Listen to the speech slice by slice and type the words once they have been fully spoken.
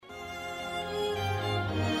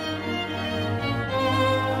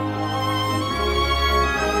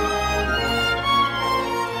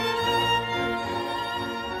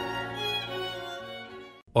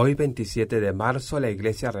Hoy 27 de marzo la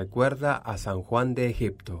Iglesia recuerda a San Juan de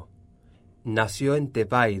Egipto. Nació en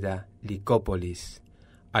Tebaida, Licópolis.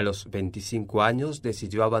 A los 25 años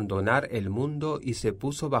decidió abandonar el mundo y se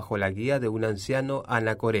puso bajo la guía de un anciano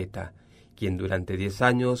anacoreta, quien durante 10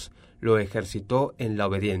 años lo ejercitó en la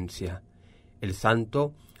obediencia. El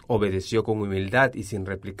santo obedeció con humildad y sin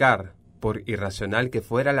replicar, por irracional que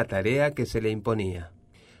fuera la tarea que se le imponía.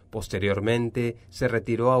 Posteriormente se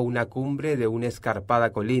retiró a una cumbre de una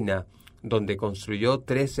escarpada colina, donde construyó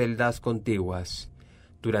 3 celdas contiguas.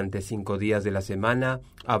 Durante 5 días de la semana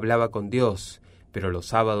hablaba con Dios, pero los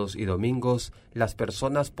sábados y domingos las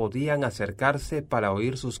personas podían acercarse para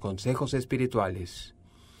oír sus consejos espirituales.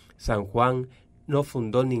 San Juan no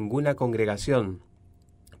fundó ninguna congregación,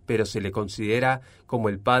 pero se le considera como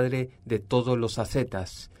el padre de todos los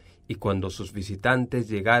ascetas, y cuando sus visitantes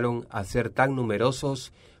llegaron a ser tan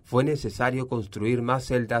numerosos, fue necesario construir más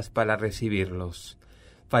celdas para recibirlos.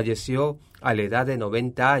 Falleció a la edad de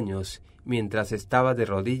 90 años, mientras estaba de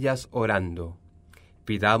rodillas orando.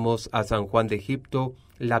 Pidamos a San Juan de Egipto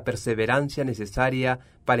la perseverancia necesaria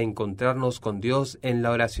para encontrarnos con Dios en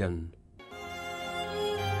la oración.